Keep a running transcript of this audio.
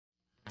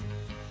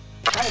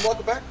Hi and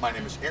welcome back. My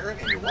name is Aaron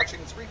and you're watching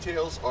Three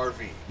Tails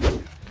RV.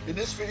 In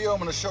this video I'm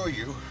going to show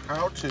you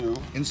how to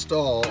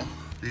install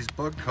these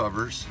bug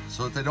covers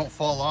so that they don't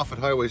fall off at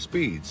highway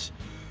speeds.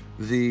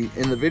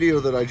 In the video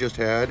that I just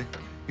had,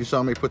 you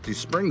saw me put these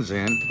springs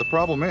in. The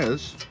problem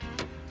is,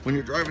 when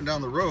you're driving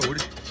down the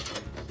road,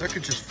 that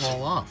could just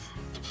fall off.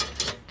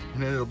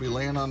 And then it'll be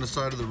laying on the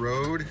side of the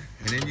road,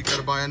 and then you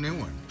gotta buy a new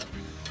one.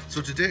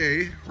 So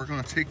today, we're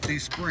gonna take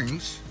these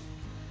springs,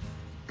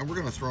 and we're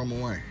gonna throw them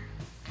away.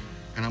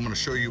 And I'm gonna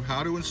show you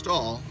how to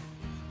install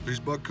these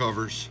bug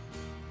covers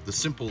the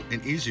simple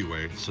and easy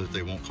way so that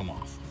they won't come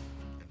off.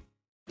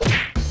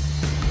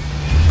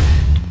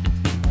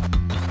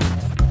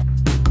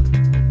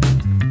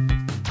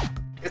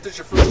 If this is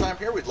your first time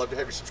here, we'd love to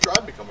have you subscribe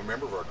and become a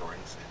member of our growing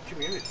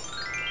community.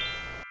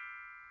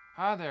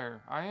 Hi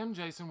there, I am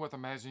Jason with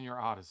Imagine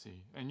Your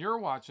Odyssey, and you're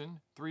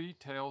watching Three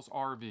Tails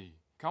RV.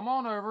 Come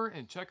on over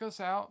and check us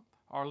out.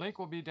 Our link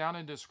will be down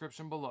in the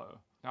description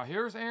below. Now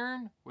here's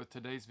Aaron with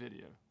today's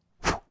video.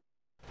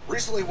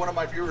 Recently, one of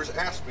my viewers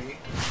asked me,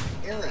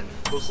 Aaron,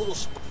 those little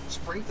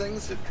spring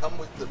things that come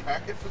with the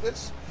packet for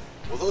this,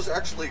 will those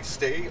actually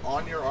stay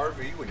on your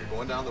RV when you're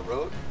going down the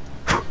road?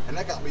 And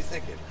that got me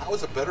thinking, how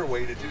is a better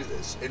way to do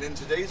this? And in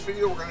today's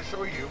video, we're going to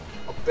show you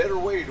a better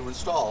way to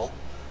install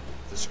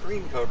the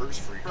screen covers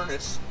for your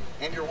furnace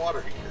and your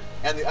water heater.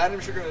 And the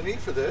items you're going to need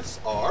for this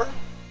are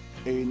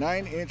a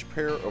 9-inch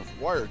pair of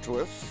wire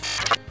twists,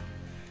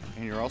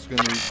 and you're also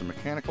going to need some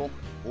mechanical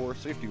or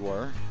safety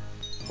wire.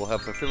 We'll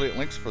have affiliate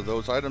links for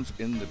those items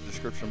in the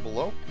description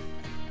below.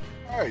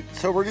 Alright,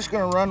 so we're just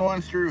going to run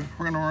one through,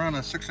 we're going to run a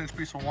 6-inch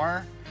piece of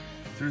wire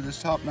through this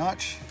top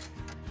notch.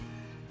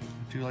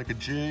 Do like a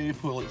J,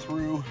 pull it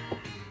through.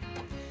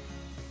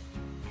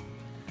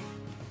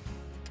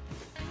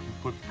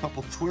 Put a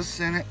couple twists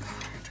in it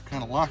to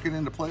kind of lock it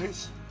into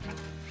place.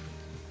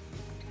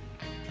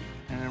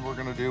 And then we're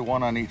going to do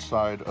one on each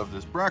side of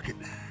this bracket.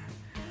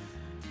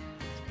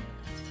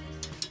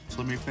 So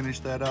let me finish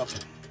that up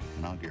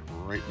and I'll get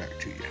right back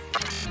to you.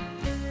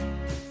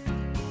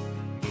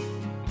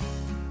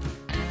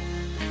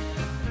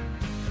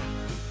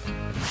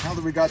 Now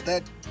that we got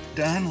that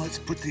done, let's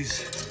put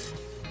these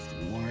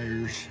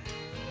wires,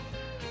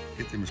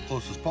 get them as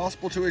close as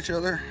possible to each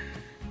other.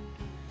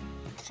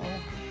 So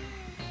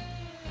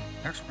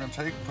next we're going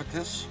to put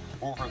this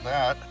over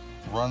that,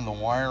 run the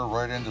wire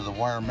right into the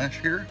wire mesh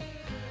here.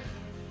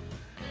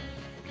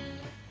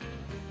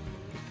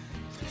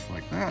 Just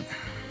like that.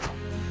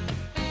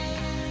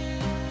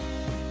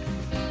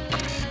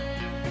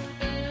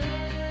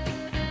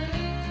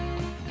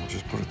 We'll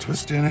just put a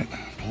twist in it,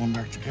 pull them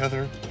back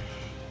together.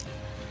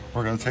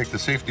 We're going to take the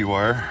safety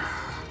wire.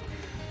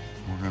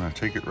 We're going to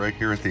take it right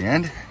here at the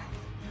end.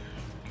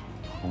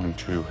 I'm going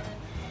to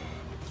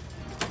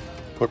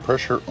put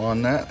pressure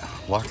on that,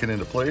 lock it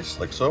into place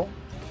like so.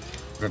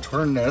 We're going to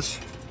turn this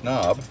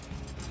knob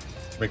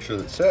to make sure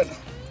that it's set.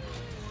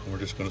 And we're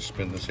just going to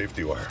spin the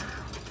safety wire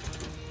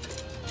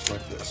just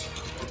like this.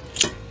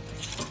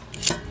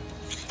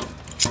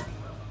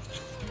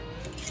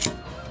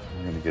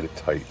 We're going to get it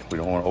tight. We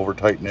don't want to over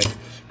tighten it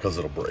because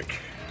it'll break.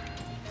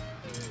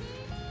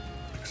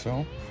 Like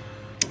so.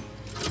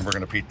 And we're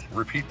going to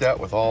repeat that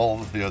with all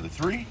of the other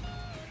three.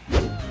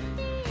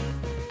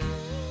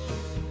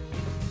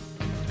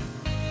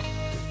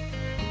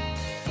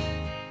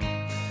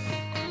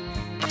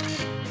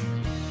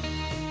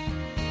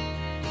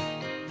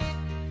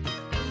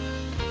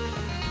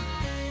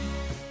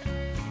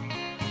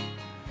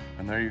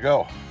 And there you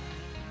go.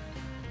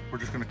 We're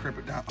just going to crimp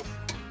it down,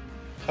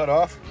 cut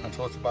off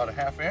until it's about a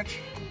 1/2 inch.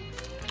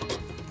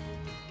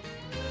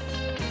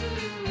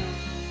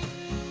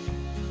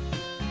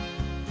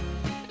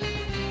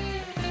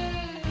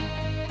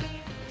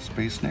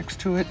 Space next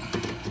to it.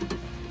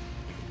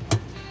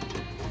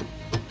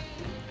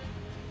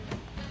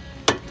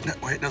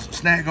 That way it doesn't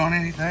snag on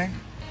anything.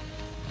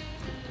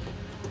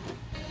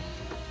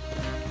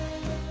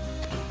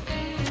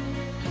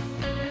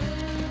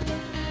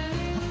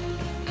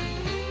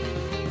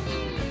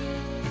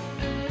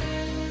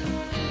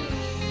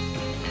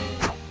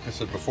 I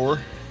said before,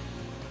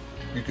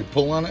 you could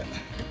pull on it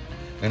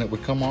and it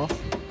would come off.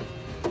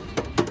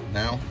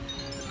 Now,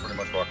 it's pretty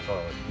much rock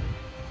solid.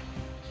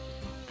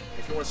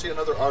 If you want to see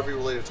another RV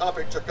related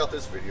topic, check out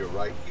this video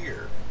right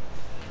here.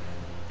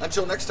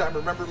 Until next time,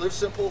 remember, live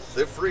simple,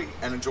 live free,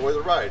 and enjoy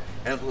the ride.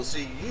 And we'll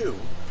see you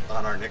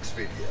on our next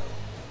video.